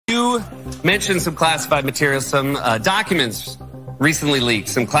You mentioned some classified materials, some documents recently leaked,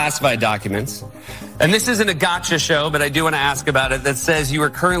 some classified documents. And this isn't a gotcha show, but I do want to ask about it, that says you are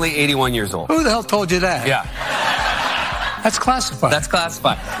currently 81 years old. Who the hell told you that? Yeah. That's classified. That's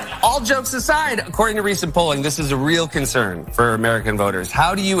classified. All jokes aside, according to recent polling, this is a real concern for American voters.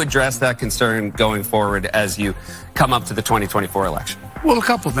 How do you address that concern going forward as you come up to the 2024 election? Well, a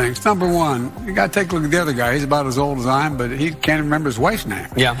couple things. Number one, you got to take a look at the other guy. He's about as old as I am, but he can't remember his wife's name.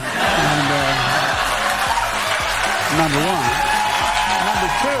 Yeah. And, number one. Number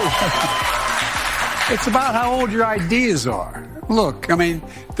two, it's about how old your ideas are. Look, I mean,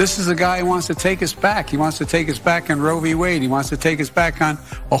 this is a guy who wants to take us back. He wants to take us back on Roe v. Wade. He wants to take us back on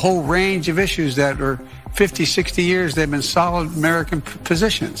a whole range of issues that are 50, 60 years. They've been solid American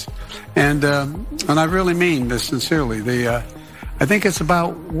positions. And I really mean this sincerely. I think it's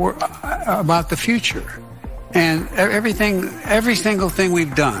about the future. And every single thing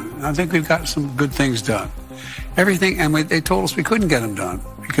we've done, I think we've got some good things done. Everything, and they told us we couldn't get them done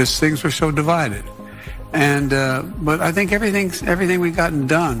because things were so divided. And but I think everything we've gotten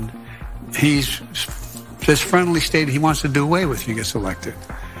done, he's just friendly stated he wants to do away with if he gets elected.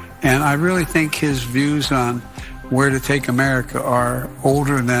 And I really think his views on where to take America are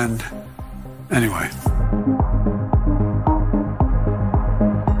older than anyway.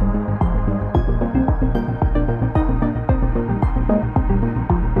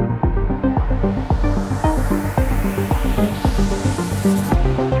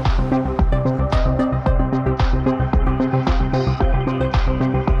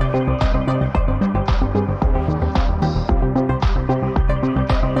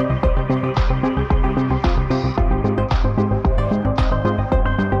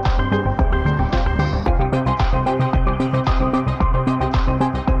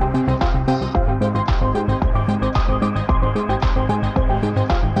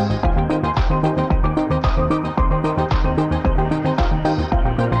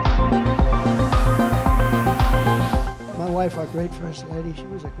 Our great First Lady, she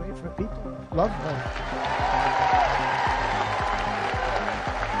was a great friend. People loved her.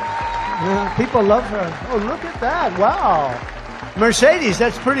 Yeah, people love her. Oh, look at that. Wow. Mercedes,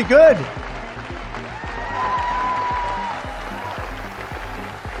 that's pretty good.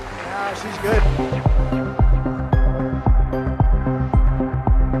 Yeah, she's good.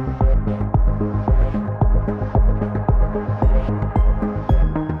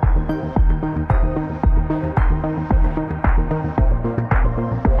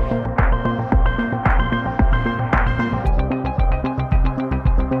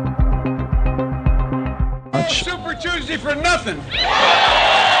 Super Tuesday for nothing.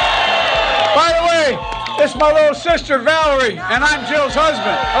 By the way, this is my little sister Valerie, and I'm Jill's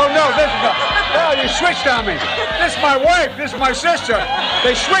husband. Oh no, you switched on me. This is my wife. This is my sister.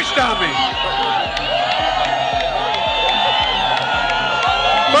 They switched on me.